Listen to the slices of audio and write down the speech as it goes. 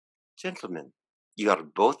Gentlemen, you are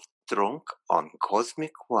both drunk on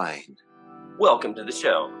cosmic wine. Welcome to the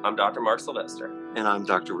show. I'm Dr. Mark Sylvester. And I'm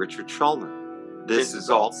Dr. Richard Schulman. This is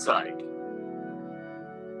Alt Psych.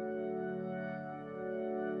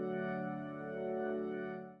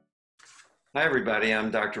 Hi, everybody. I'm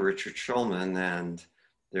Dr. Richard Schulman, and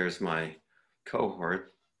there's my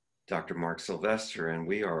cohort, Dr. Mark Sylvester, and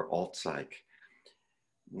we are Alt Psych.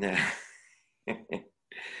 Now,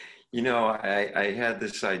 you know, I had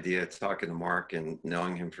this idea talking to Mark and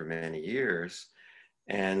knowing him for many years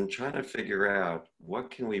and trying to figure out what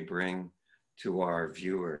can we bring to our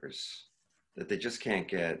viewers that they just can't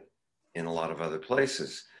get in a lot of other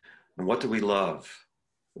places. And what do we love?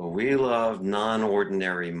 Well, we love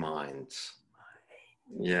non-ordinary minds.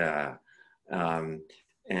 Yeah.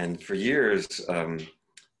 And for years,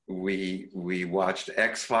 we watched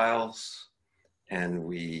X-Files, and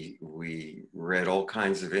we read all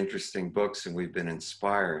kinds of interesting books, and we've been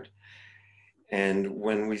inspired. And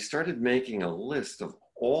when we started making a list of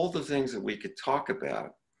all the things that we could talk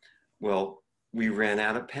about, well, we ran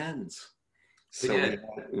out of pens. So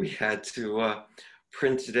we had to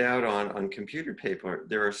print it out on computer paper.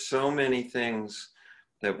 There are so many things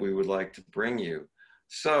that we would like to bring you.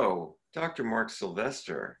 So, Dr. Mark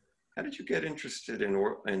Sylvester, how did you get interested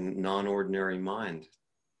in non-ordinary mind?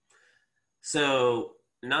 So,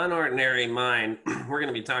 non-ordinary mind, we're going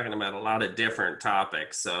to be talking about a lot of different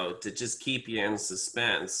topics. So, to just keep you in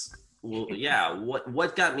suspense, well, yeah,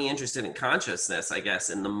 what got me interested in consciousness, I guess,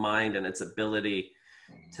 in the mind and its ability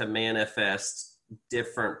to manifest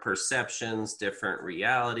different perceptions, different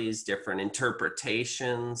realities, different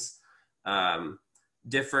interpretations,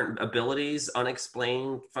 different abilities,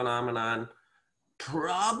 unexplained phenomenon.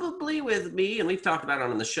 Probably with me, and we've talked about it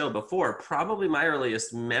on the show before, probably my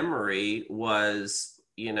earliest memory was,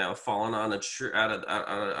 falling on a tree out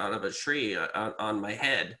of a tree on my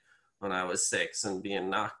head when I was 6 and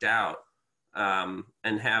being knocked out,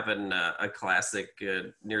 and having a classic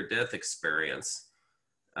near-death experience.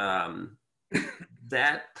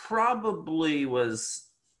 That probably was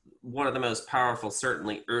one of the most powerful,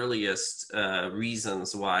 certainly earliest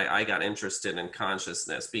reasons why I got interested in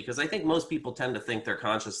consciousness, because I think most people tend to think their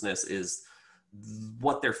consciousness is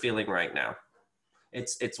what they're feeling right now.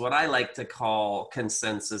 It's what I like to call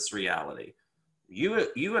consensus reality.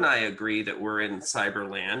 You and I agree that we're in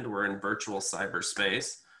cyberland, we're in virtual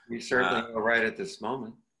cyberspace. We certainly are right at this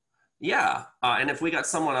moment. Yeah, and if we got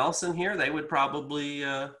someone else in here, they would probably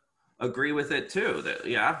agree with it too.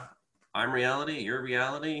 That I'm reality, you're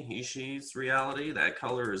reality, he, she's reality, that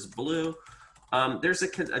color is blue. There's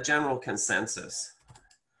a general consensus.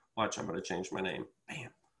 Watch, I'm going to change my name.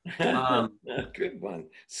 Bam. Good one.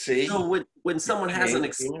 See? So when someone has an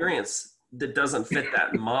experience that doesn't fit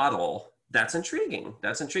that model, that's intriguing.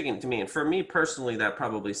 That's intriguing to me. And for me personally, that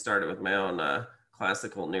probably started with my own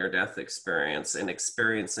classical near-death experience and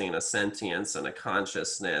experiencing a sentience and a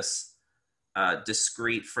consciousness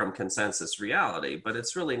discrete from consensus reality. But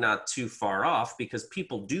it's really not too far off, because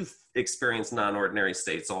people do experience non-ordinary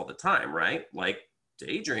states all the time, right? Like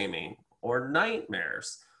daydreaming or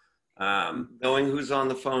nightmares. Knowing who's on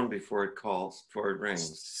the phone before it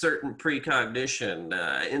rings. Certain precognition,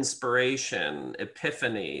 inspiration,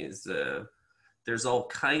 epiphanies. There's all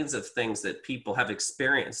kinds of things that people have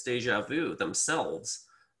experienced, deja vu themselves,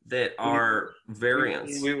 that are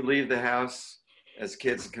variants. We would leave the house as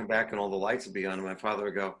kids and come back and all the lights would be on, and my father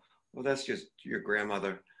would go, well, that's just your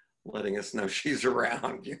grandmother letting us know she's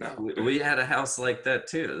around, We had a house like that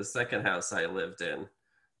too, the second house I lived in.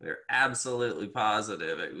 We were absolutely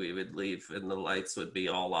positive we would leave and the lights would be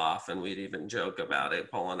all off, and we'd even joke about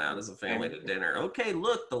it, pulling out as a family to dinner. Okay,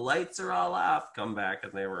 look, the lights are all off. Come back,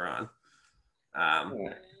 and they were on.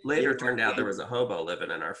 Later turned out there was a hobo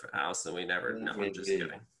living in our house, and we never, no, I'm just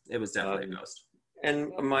kidding. It was definitely a ghost.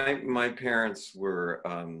 And my parents were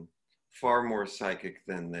far more psychic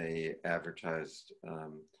than they advertised.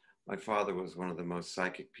 My father was one of the most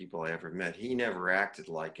psychic people I ever met. He never acted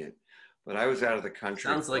like it, but I was out of the country.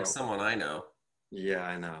 Sounds like someone I know. Yeah,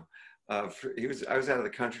 I know. I was out of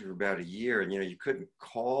the country for about a year, and you couldn't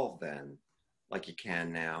call then like you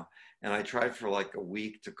can now. And I tried for like a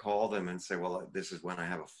week to call them and say, well, this is when I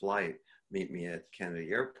have a flight. Meet me at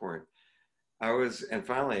Kennedy Airport. And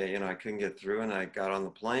finally, I couldn't get through, and I got on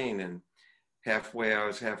the plane, and I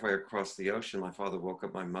was halfway across the ocean. My father woke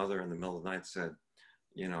up my mother in the middle of the night, said,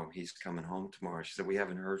 he's coming home tomorrow. She said, we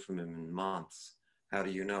haven't heard from him in months. How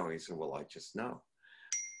do you know? He said, well, I just know.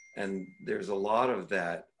 And there's a lot of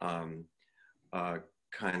that kind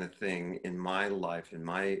of thing in my life, in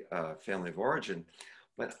my family of origin.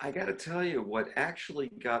 But I got to tell you, what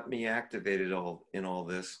actually got me activated in all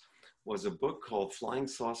this was a book called Flying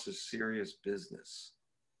Saucers Serious Business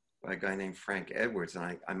by a guy named Frank Edwards.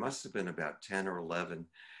 And I must have been about 10 or 11.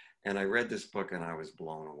 And I read this book and I was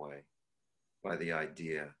blown away by the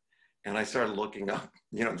idea. And I started looking up,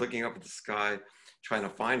 looking up at the sky, trying to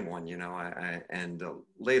find one, and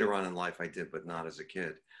later on in life I did, but not as a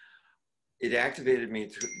kid. It activated me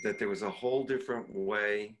that there was a whole different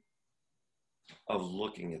way of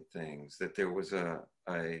looking at things, that there was a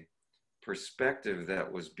perspective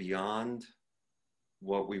that was beyond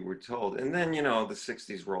what we were told. And then, the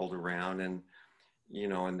 60s rolled around and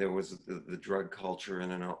there was the drug culture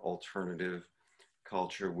and an alternative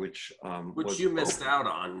culture, which you missed out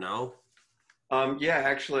on, no? Yeah,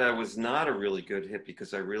 actually, I was not a really good hippie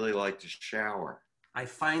because I really like to shower. I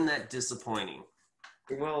find that disappointing.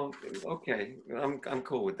 Well, okay, I'm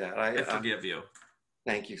cool with that. I forgive you.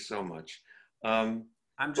 Thank you so much. I'm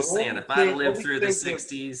just saying, if I'd lived through the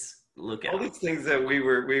 '60s, look out. All these things that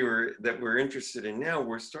we're interested in now,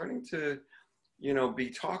 we're starting to, be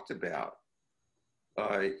talked about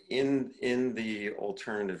in the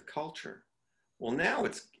alternative culture. Well, now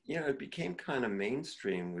it's, it became kind of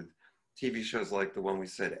mainstream with TV shows like the one we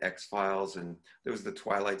said, X-Files, and there was the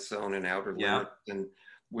Twilight Zone and Outer Limits, and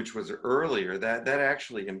which was earlier. That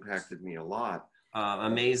actually impacted me a lot.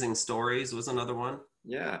 Amazing Stories was another one.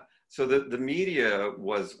 Yeah. So the media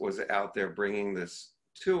was out there bringing this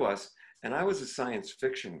to us, and I was a science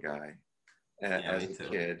fiction guy as a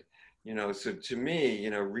kid. So to me,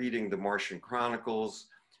 reading the Martian Chronicles,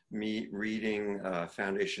 reading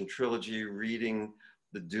Foundation Trilogy, reading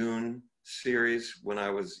the Dune series when I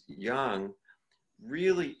was young,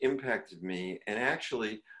 really impacted me. And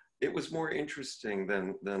actually, it was more interesting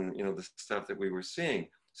than the stuff that we were seeing.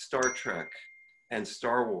 Star Trek and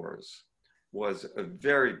Star Wars was a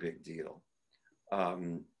very big deal.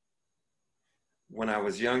 When I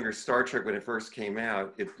was younger, Star Trek, when it first came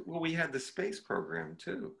out, we had the space program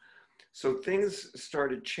too. So things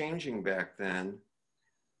started changing back then,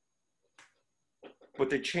 but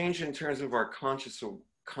they changed in terms of our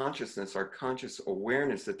consciousness, our conscious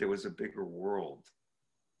awareness that there was a bigger world,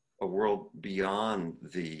 a world beyond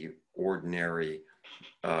the ordinary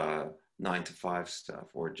 9-to-5 stuff,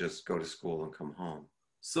 or just go to school and come home.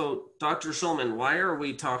 So, Dr. Schulman, why are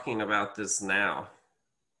we talking about this now?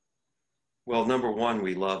 Well, number one,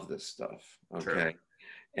 we love this stuff, okay? True.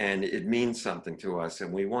 And it means something to us,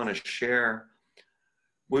 and we want to share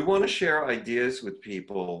ideas with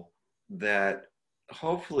people that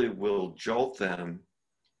hopefully will jolt them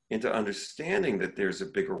into understanding that there's a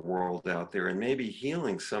bigger world out there, and maybe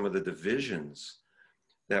healing some of the divisions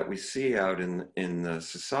that we see out in the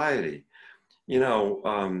society.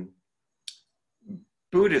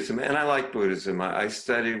 Buddhism, and I like Buddhism. I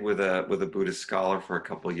studied with a Buddhist scholar for a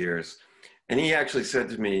couple of years. And he actually said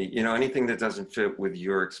to me, anything that doesn't fit with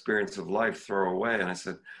your experience of life, throw away. And I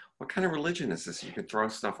said, what kind of religion is this? You can throw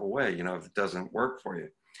stuff away, if it doesn't work for you.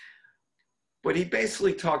 But he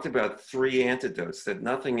basically talked about 3 antidotes, that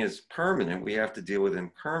nothing is permanent. We have to deal with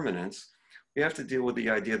impermanence. We have to deal with the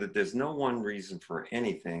idea that there's no one reason for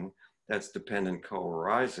anything, that's dependent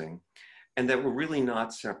co-arising, and that we're really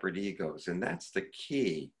not separate egos. And that's the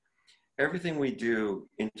key. Everything we do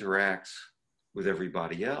interacts with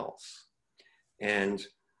everybody else. And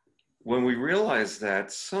when we realize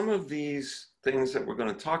that, some of these things that we're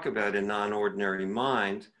going to talk about in Non-Ordinary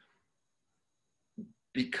Mind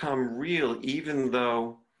become real, even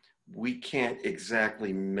though we can't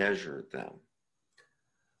exactly measure them.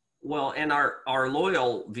 Well, and our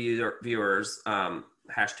loyal viewers,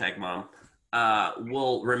 hashtag mom,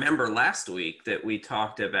 will remember last week that we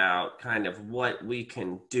talked about kind of what we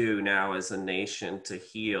can do now as a nation to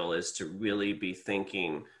heal is to really be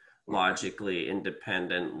thinking logically,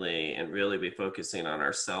 independently, and really be focusing on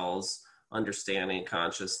ourselves, understanding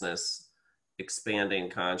consciousness, expanding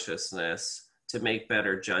consciousness to make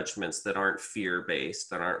better judgments that aren't fear-based,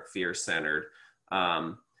 that aren't fear-centered.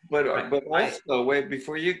 But also, wait,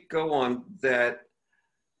 before you go on, that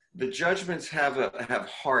the judgments have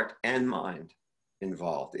heart and mind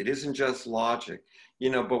involved. It isn't just logic,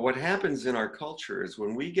 but what happens in our culture is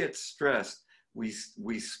when we get stressed, we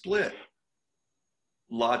split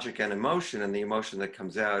logic and emotion, and the emotion that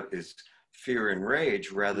comes out is fear and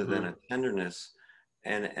rage rather than a tenderness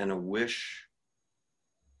and a wish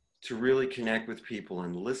to really connect with people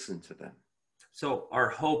and listen to them. So our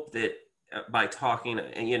hope that by talking,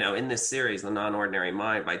 in this series, The Non-Ordinary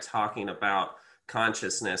Mind, by talking about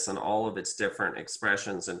consciousness and all of its different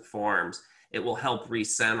expressions and forms, it will help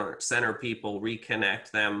center people,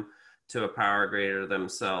 reconnect them to a power greater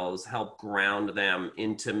themselves, help ground them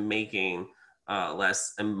into making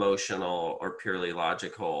less emotional or purely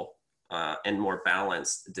logical and more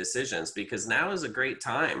balanced decisions, because now is a great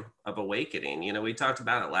time of awakening. You know, we talked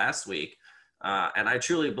about it last week, and I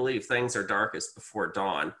truly believe things are darkest before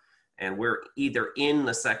dawn, and we're either in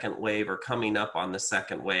the second wave or coming up on the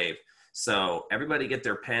second wave. So everybody get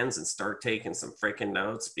their pens and start taking some freaking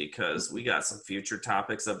notes, because we got some future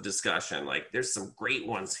topics of discussion. Like, there's some great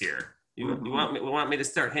ones here. You want me to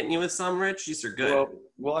start hitting you with some, Rich? These are good.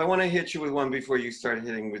 Well, I want to hit you with one before you start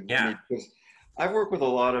hitting with me, because I've worked with a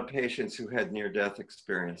lot of patients who had near-death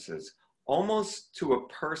experiences. Almost to a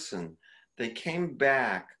person, they came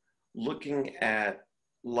back looking at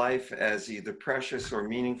life as either precious or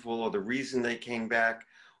meaningful, or the reason they came back.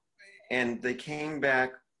 And they came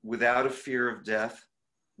back without a fear of death,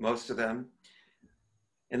 most of them.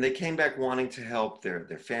 And they came back wanting to help their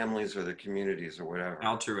families or their communities or whatever.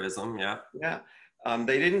 Altruism, yeah. Yeah.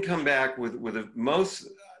 They didn't come back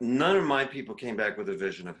none of my people came back with a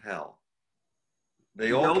vision of hell.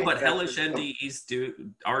 They all no, but hellish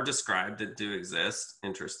NDEs are described that do exist,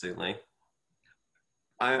 interestingly.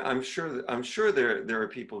 I'm sure there are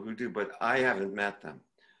people who do, but I haven't met them.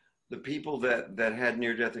 The people that had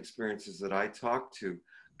near-death experiences that I talk to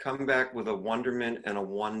come back with a wonderment and a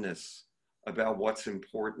oneness about what's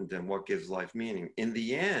important and what gives life meaning. In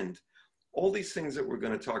the end, all these things that we're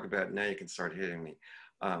going to talk about, now you can start hitting me,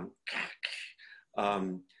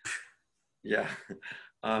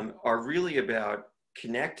 are really about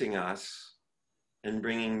connecting us and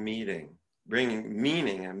bringing meaning,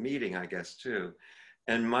 and meeting, I guess, too.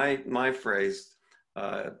 And my phrase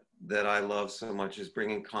that I love so much is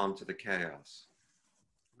bringing calm to the chaos.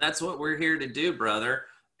 That's what we're here to do, brother.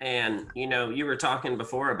 And, you know, you were talking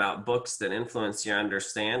before about books that influence your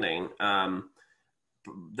understanding. I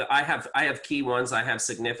have key ones. I have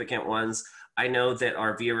significant ones. I know that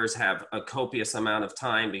our viewers have a copious amount of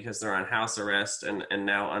time because they're on house arrest and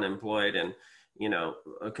now unemployed and, you know,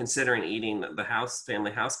 considering eating the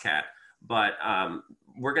family house cat. But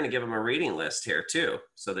we're going to give them a reading list here too,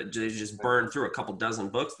 so that they just burn through a couple dozen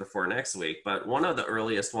books before next week. But one of the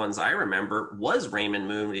earliest ones I remember was Raymond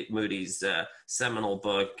Moody's seminal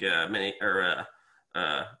book, Near-Death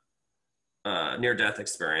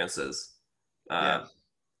Experiences,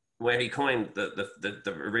 where he coined the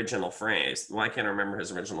original phrase. Well, I can't remember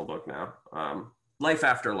his original book now. Life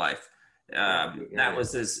After Life. That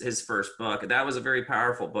was his first book. That was a very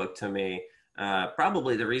powerful book to me.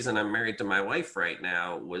 Probably the reason I'm married to my wife right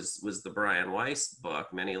now was the Brian Weiss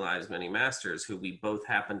book, Many Lives, Many Masters, who we both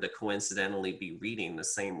happened to coincidentally be reading the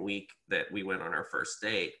same week that we went on our first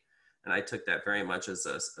date. And I took that very much as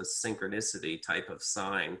a synchronicity type of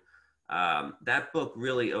sign. That book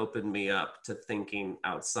really opened me up to thinking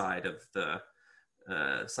outside of the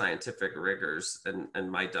scientific rigors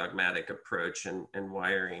and my dogmatic approach and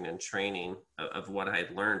wiring and training of what I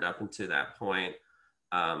had learned up until that point.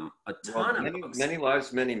 A ton of books. Many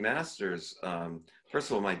Lives, Many Masters.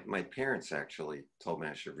 First of all, my parents actually told me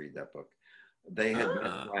I should read that book. They had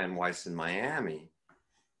met Brian Weiss in Miami.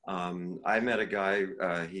 I met a guy,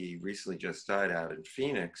 he recently just died out in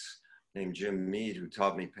Phoenix, named Jim Mead, who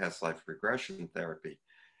taught me past life regression therapy.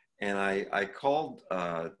 And I called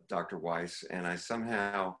Dr. Weiss, and I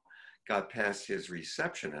somehow got past his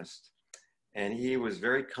receptionist, and he was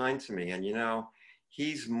very kind to me. And, you know,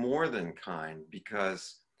 he's more than kind,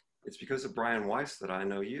 because it's because of Brian Weiss that I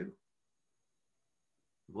know you.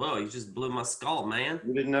 Whoa, you just blew my skull, man.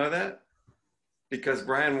 You didn't know that? Because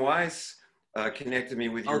Brian Weiss connected me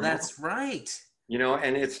with you. Oh, that's right. You know,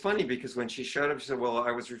 and it's funny because when she showed up, she said, well,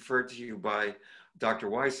 I was referred to you by Dr.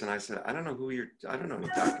 Weiss. And I said, I don't know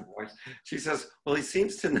Dr. Weiss. She says, well, he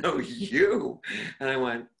seems to know you. And I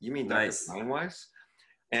went, you mean Dr. Brian Weiss?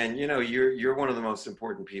 And, you know, you're one of the most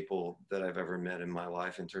important people that I've ever met in my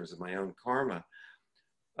life in terms of my own karma.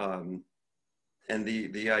 And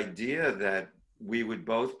the idea that we would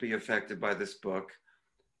both be affected by this book,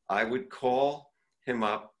 I would call him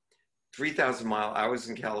up 3,000 miles. I was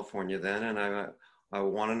in California then, and I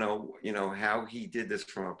want to know, you know, how he did this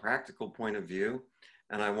from a practical point of view.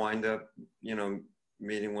 And I wind up, you know,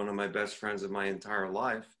 meeting one of my best friends of my entire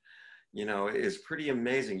life. You know, it's pretty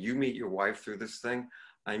amazing. You meet your wife through this thing.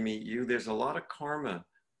 I meet you. There's a lot of karma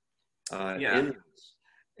in this.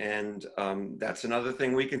 And that's another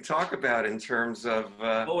thing we can talk about in terms of...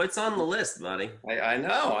 oh, it's on the list, buddy. I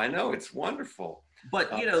know. It's wonderful.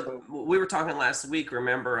 But, you know, we were talking last week,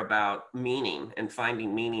 remember, about meaning and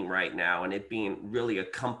finding meaning right now, and it being really a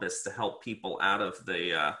compass to help people out of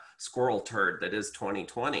the squirrel turd that is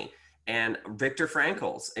 2020. And Viktor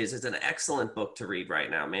Frankl's is an excellent book to read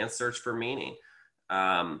right now, Man's Search for Meaning.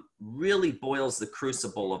 really boils the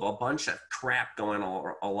crucible of a bunch of crap going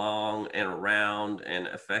along and around and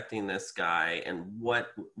affecting this guy, and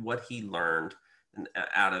what he learned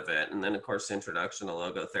out of it. And then, of course, introduction to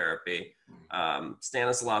logotherapy.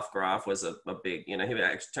 Stanislav Grof was a big, he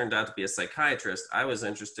actually turned out to be a psychiatrist. I was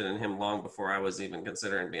interested in him long before I was even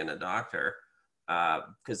considering being a doctor,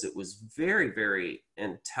 because it was very, very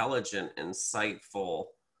intelligent, insightful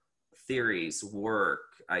theories, work,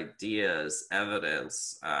 ideas,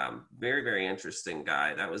 evidence. Very, very interesting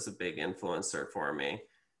guy. That was a big influencer for me.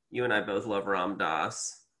 You and I both love Ram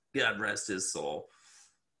Dass. God rest his soul.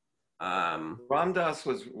 Ram Dass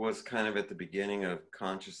was kind of at the beginning of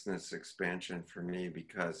consciousness expansion for me,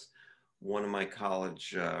 because one of my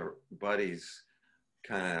college buddies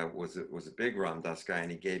kind of was a big Ram Dass guy, and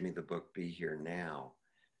he gave me the book Be Here Now.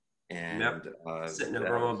 And yep. Sitting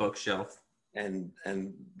over on my bookshelf.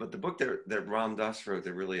 But the book that Ram Dass wrote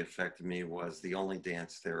that really affected me was The Only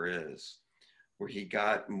Dance There Is, where he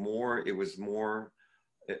got more, it was more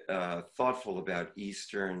thoughtful about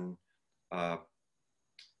Eastern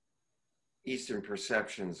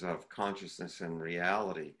perceptions of consciousness and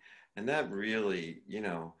reality. And that really,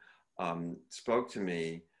 spoke to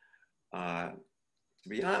me. To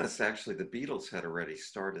be honest, actually, the Beatles had already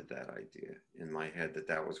started that idea in my head,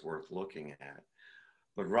 that was worth looking at.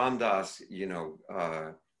 But Ram Dass,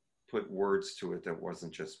 put words to it that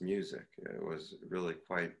wasn't just music. It was really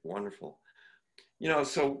quite wonderful.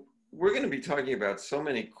 So we're going to be talking about so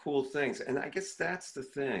many cool things. And I guess that's the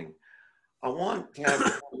thing. I want to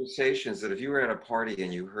have conversations that if you were at a party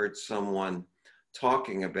and you heard someone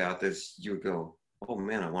talking about this, you would go, oh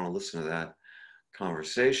man, I want to listen to that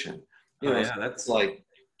conversation. That's like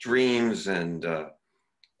dreams and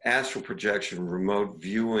astral projection, remote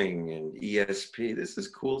viewing, and ESP. This is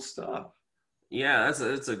cool stuff. Yeah,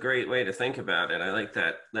 that's a great way to think about it. I like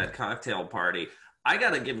that cocktail party. I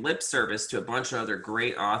got to give lip service to a bunch of other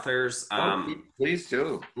great authors. Please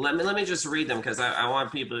do. Let me just read them, because I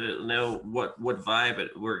want people to know what vibe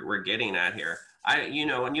we're getting at here. And you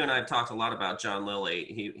and I have talked a lot about John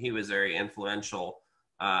Lilly. He was very influential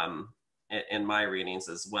in my readings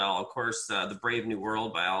as well. Of course, The Brave New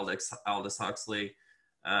World by Aldous Huxley.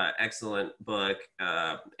 Excellent book.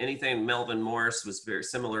 Anything Melvin Morse was very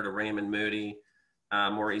similar to Raymond Moody.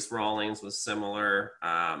 Maurice Rawlings was similar.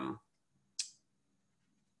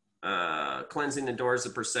 Cleansing the Doors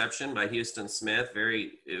of Perception by Houston Smith.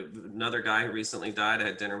 Another guy who recently died. I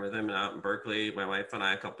had dinner with him out in Berkeley, my wife and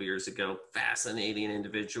I, a couple years ago. Fascinating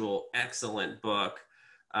individual. Excellent book.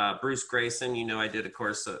 Bruce Grayson, I did, of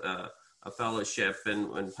course, a fellowship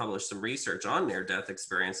and published some research on near-death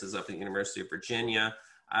experiences up at the University of Virginia.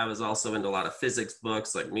 I was also into a lot of physics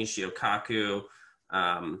books like Michio Kaku.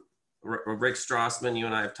 Rick Strassman, you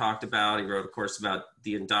and I have talked about. He wrote, of course, about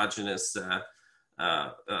the endogenous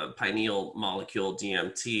pineal molecule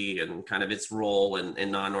DMT and kind of its role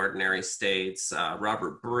in non-ordinary states.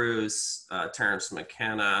 Robert Bruce, Terence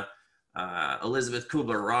McKenna, Elizabeth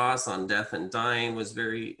Kubler-Ross on Death and Dying was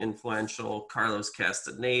very influential. Carlos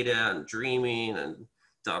Castaneda on Dreaming, and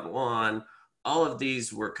Don Juan. All of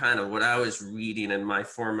these were kind of what I was reading in my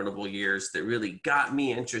formidable years that really got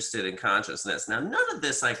me interested in consciousness. Now, none of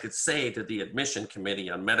this I could say to the admission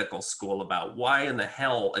committee on medical school about why in the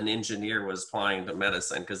hell an engineer was applying to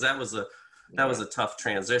medicine, because that was a tough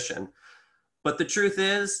transition. But the truth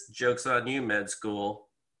is, joke's on you, med school,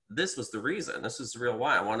 this was the reason. This is the real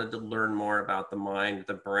why. I wanted to learn more about the mind,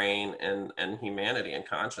 the brain, and humanity and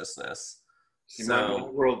consciousness. See, my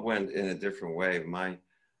world went in a different way. My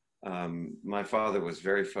father was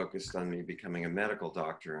very focused on me becoming a medical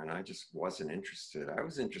doctor, and I just wasn't interested. I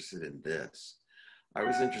was interested in this. I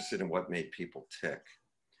was interested in what made people tick.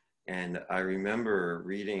 And I remember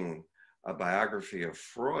reading a biography of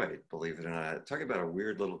Freud, believe it or not. Talking about a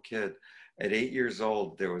weird little kid. At 8 years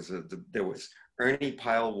old, there was Ernie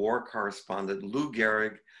Pyle, war correspondent, Lou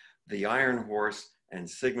Gehrig, The Iron Horse, and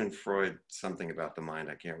Sigmund Freud, something about the mind,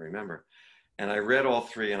 I can't remember. And I read all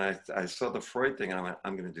three, and I saw the Freud thing, and I went,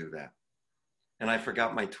 I'm going to do that. And I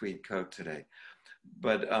forgot my tweed coat today.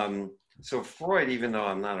 But so Freud, even though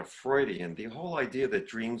I'm not a Freudian, the whole idea that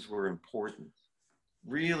dreams were important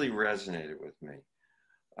really resonated with me.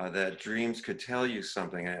 That dreams could tell you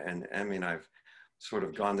something. And I mean, I've sort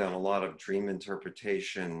of gone down a lot of dream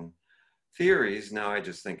interpretation theories. Now I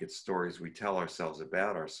just think it's stories we tell ourselves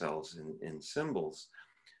about ourselves in symbols.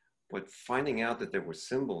 But finding out that there were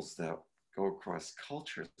symbols that go across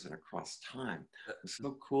cultures and across time was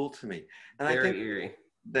so cool to me. And very I think eerie.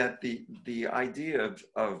 That the idea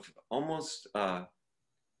of almost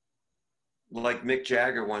like Mick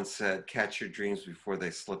Jagger once said, catch your dreams before they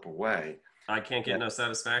slip away. I Can't Get No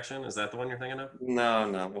Satisfaction. Is that the one you're thinking of? No,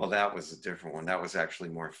 no. Well, that was a different one. That was actually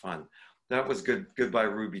more fun. That was good. Goodbye,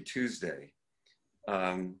 Ruby Tuesday.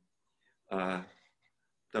 Um, uh,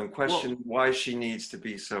 don't Well, question why she needs to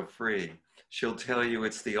be so free. She'll tell you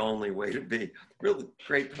it's the only way to be. Really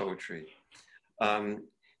great poetry. Um,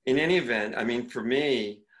 in any event, I mean, for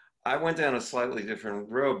me, I went down a slightly different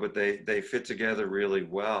road, but they fit together really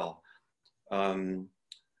well. Um,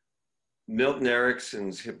 Milton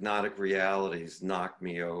Erickson's Hypnotic Realities knocked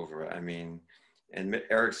me over. I mean, and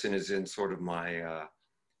Erickson is in sort of my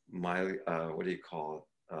what do you call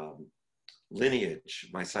it? Lineage,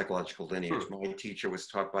 my psychological lineage. hmm. My teacher was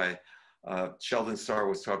taught by Sheldon Starr,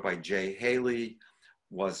 was taught by Jay Haley,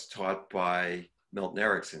 was taught by Milton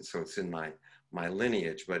Erickson. So it's in my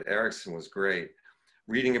lineage. But Erickson was great.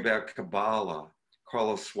 Reading about Kabbalah,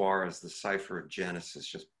 Carlos Suarez, The Cipher of Genesis,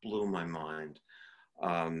 just blew my mind.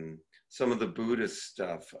 Um, some of the Buddhist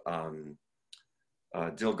stuff,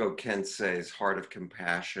 Dilgo Kensei's Heart of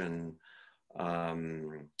Compassion,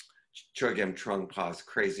 um, Chogyam Trungpa's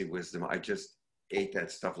Crazy Wisdom. I just ate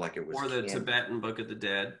that stuff like it was Or the candy. Tibetan Book of the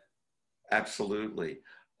Dead. Absolutely.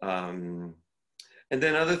 Um, and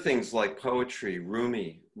then other things like poetry.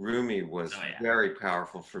 Rumi was Oh yeah. very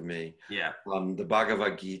powerful for me. Yeah. The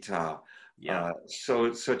Bhagavad Gita, Yeah.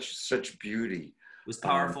 so such beauty. Was Um,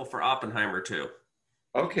 powerful for Oppenheimer too.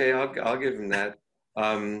 okay, I'll give him that.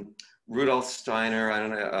 Um, Rudolf Steiner, I don't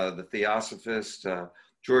know, the Theosophist,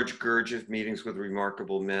 George Gurdjieff, Meetings with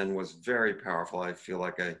Remarkable Men was very powerful. I feel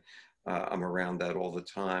like I'm around that all the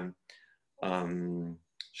time. Um,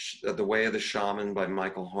 the Way of the Shaman by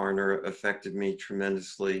Michael Harner affected me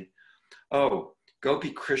tremendously. Oh,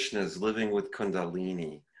 Gopi Krishna's Living with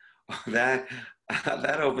Kundalini. That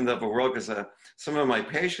that opened up a world because some of my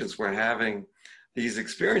patients were having these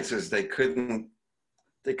experiences they couldn't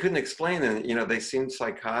explain, and they seemed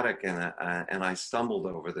psychotic, and I stumbled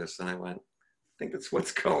over this, and I went, I think that's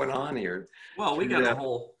what's going on here. Well, we Turned got a out,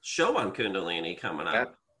 whole show on Kundalini coming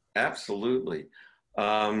up. absolutely.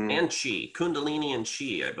 Um, And Chi. Kundalini and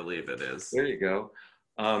Chi, I believe it is. there you go.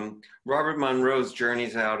 Robert Monroe's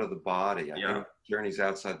Journeys Out of the Body. I Yeah. think Journeys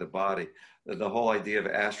Outside the Body. The whole idea of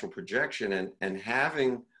astral projection and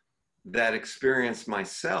having that experience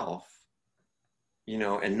myself,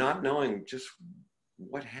 and not knowing just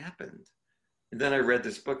what happened. And then I read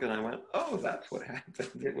this book and I went, oh, that's what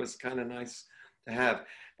happened. It was kind of nice to have.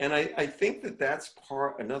 And I think that's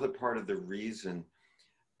another part of the reason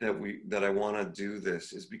that I want to do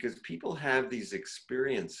this is because people have these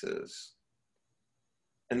experiences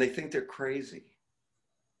and they think they're crazy.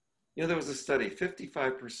 There was a study,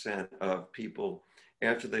 55% of people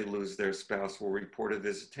after they lose their spouse will report a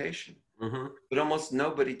visitation. Hmm. But almost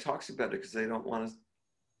nobody talks about it because they don't want to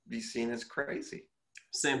be seen as crazy.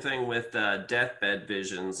 Same thing with deathbed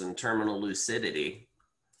visions and terminal lucidity.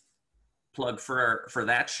 Plug for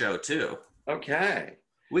that show too. Okay.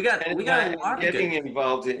 We got a And lot of getting good.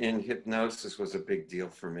 involved in hypnosis was a big deal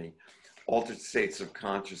for me. Altered states of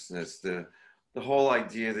consciousness, the whole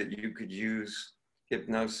idea that you could use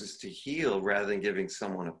hypnosis to heal rather than giving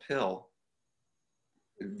someone a pill,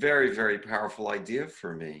 very, very powerful idea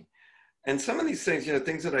for me. And some of these things,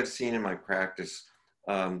 things that I've seen in my practice,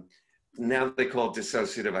 um, now they call it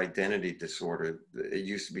dissociative identity disorder. It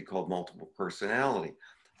used to be called multiple personality.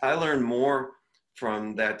 I learned more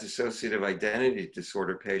from that dissociative identity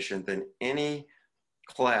disorder patient than any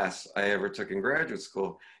class I ever took in graduate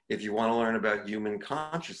school. If you want to learn about human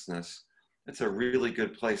consciousness, it's a really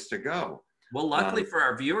good place to go. Well, luckily Um, for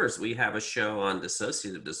our viewers, we have a show on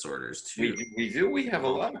dissociative disorders we too. do, we do. We have a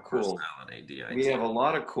lot of cool. Personality, We DIT. have a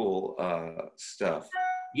lot of cool stuff.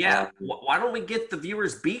 Yeah. Um, Why don't we get the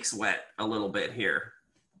viewers' beaks wet a little bit here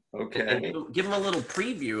and okay. give them a little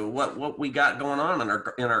preview of what we got going on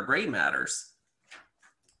in our gray matters.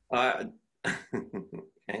 Uh,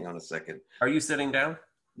 hang on a second. Are you sitting down?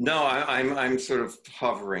 No, I'm sort of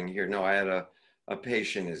hovering here. No, I had a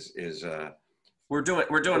patient is We're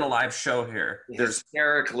doing a live show here.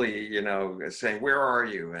 hysterically, saying, "Where are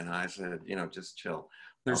you?" And I said, just chill.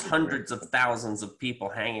 There's I'll be right. hundreds of thousands of people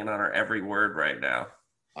hanging on our every word right now.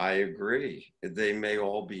 I agree. They may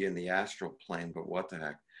all be in the astral plane, but what the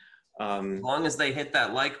heck? As long as they hit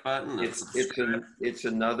that like button and subscribe. It's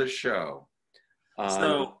another show.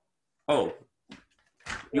 So, oh,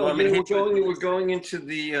 you Well, want me to hit you with we're going into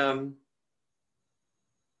the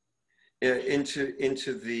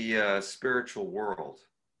into the spiritual world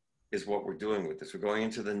is what we're doing with this. We're going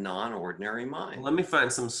into the non-ordinary mind. Let me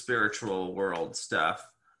find some spiritual world stuff.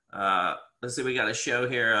 Let's see, we got a show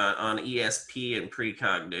here on ESP and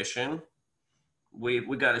precognition.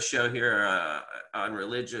 We got a show here on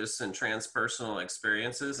religious and transpersonal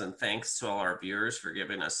experiences, and thanks to all our viewers for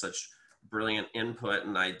giving us such brilliant input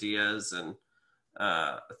and ideas and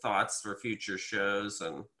thoughts for future shows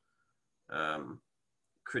and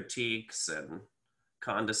critiques and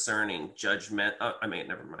condescending judgment. I mean,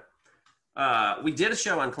 never mind. We did a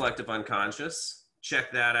show on collective unconscious.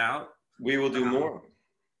 Check that out. We will do more.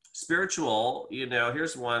 Spiritual,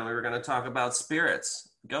 here's one. We were going to talk about spirits,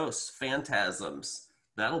 ghosts, phantasms.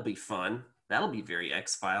 That'll be fun. That'll be very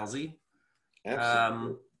X-Filesy.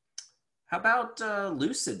 Absolutely. How about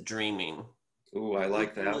lucid dreaming? Ooh, I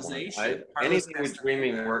like that one. Anything with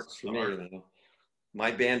dreaming works for me.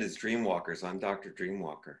 My band is Dreamwalkers. I'm Dr.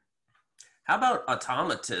 Dreamwalker. How about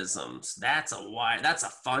automatisms? That's a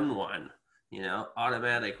fun one.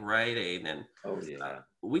 Automatic writing, and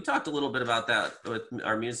we talked a little bit about that with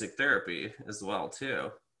our music therapy as well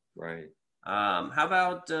too. Right. How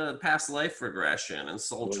about past life regression and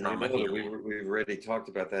soul trauma healing? We've already talked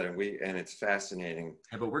about that, and it's fascinating.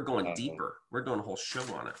 Yeah, but we're going deeper. We're doing a whole show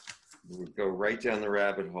on it. We go right down the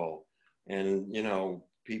rabbit hole, and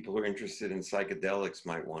people who are interested in psychedelics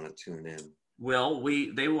might want to tune in. Well,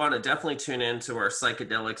 they want to definitely tune in to our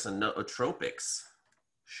psychedelics and nootropics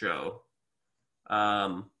show.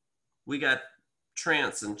 We got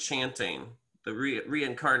trance and chanting, the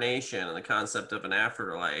reincarnation and the concept of an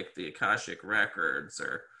afterlife, the Akashic records,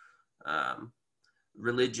 or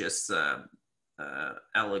religious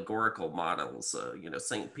allegorical models.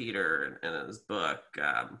 St. Peter and his book,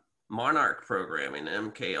 monarch programming,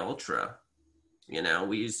 MK Ultra.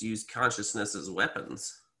 We use consciousness as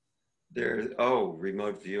weapons.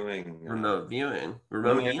 Remote viewing. Remote viewing. One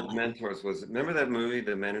of my mentors remember that movie,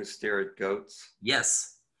 The Men Who Stare at Goats?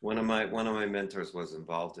 Yes. One of my mentors was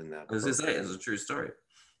involved in that. As I say, it's a true story.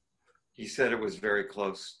 He said it was very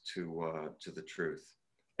close to the truth,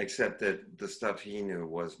 except that the stuff he knew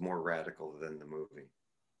was more radical than the movie.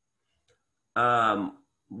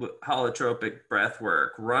 Holotropic breath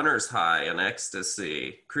work, runner's high and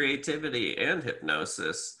ecstasy, creativity and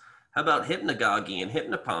hypnosis. How about hypnagogy and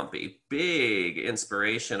hypnopompy? Big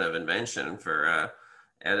inspiration of invention for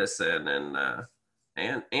Edison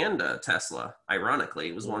and Tesla. Ironically,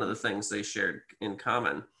 it was one of the things they shared in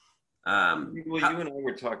common. You and I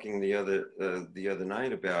were talking the other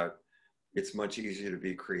night about it's much easier to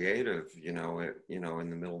be creative, in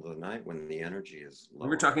the middle of the night when the energy is low. We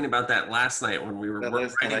were talking about that last night when we were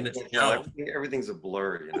writing the show. Everything's a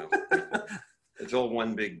blur, It's all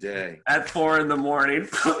one big day. At 4 a.m,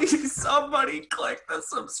 please somebody click the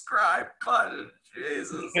subscribe button.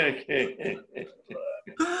 Jesus.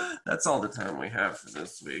 That's all the time we have for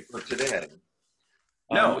this week. For today.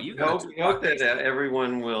 No, we hope that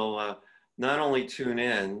everyone will not only tune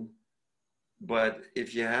in, but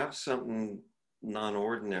if you have something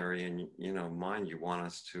non-ordinary in mind, you want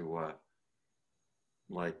us to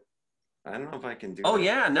I don't know if I can do. Oh that.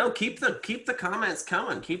 Yeah, no, keep the comments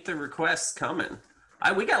coming, keep the requests coming.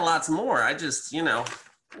 We got lots more. I just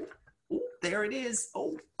there it is.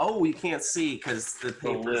 Oh, you can't see because the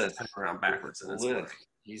paper's around backwards in this list.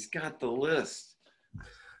 He's got the list.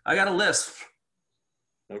 I got a list.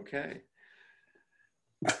 Okay.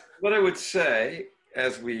 What I would say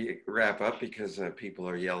as we wrap up, because people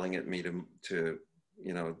are yelling at me to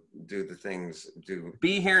do the things.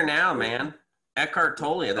 Be here now, man. Eckhart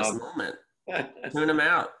Tolle at this moment. Tune him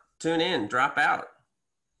out. Tune in. Drop out.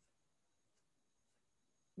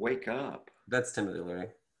 Wake up. That's Timothy Leary.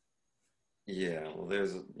 Yeah, well,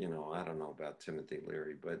 there's, I don't know about Timothy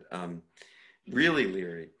Leary, but really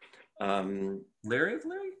Leary. Leary of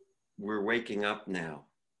Leary? We're waking up now.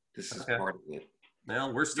 This is part of it.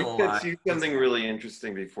 Well, we're still alive. You said something really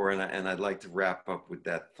interesting before, and I'd like to wrap up with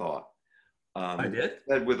that thought. I did?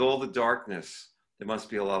 That with all the darkness, there must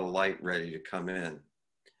be a lot of light ready to come in.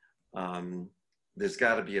 There's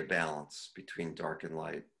got to be a balance between dark and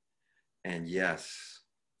light. And yes,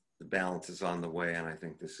 the balance is on the way, and I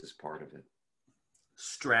think this is part of it.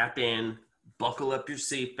 Strap in, buckle up your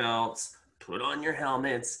seatbelts, put on your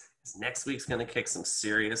helmets. Next week's going to kick some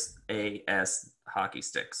serious AS hockey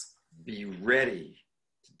sticks. Be ready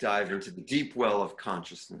to dive into the deep well of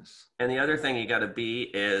consciousness. And the other thing you got to be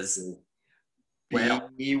is...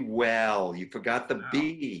 Be well. You forgot the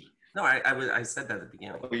B. No, I said that at the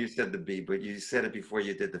beginning. Oh, you said the B, but you said it before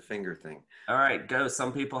you did the finger thing. All right, go.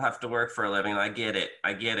 Some people have to work for a living. I get it.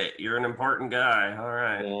 You're an important guy. All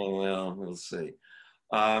right. Oh, well, we'll see.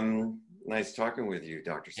 Nice talking with you,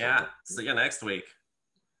 Dr. Yeah. See you next week.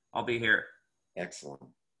 I'll be here. Excellent.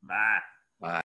 Bye. Bye.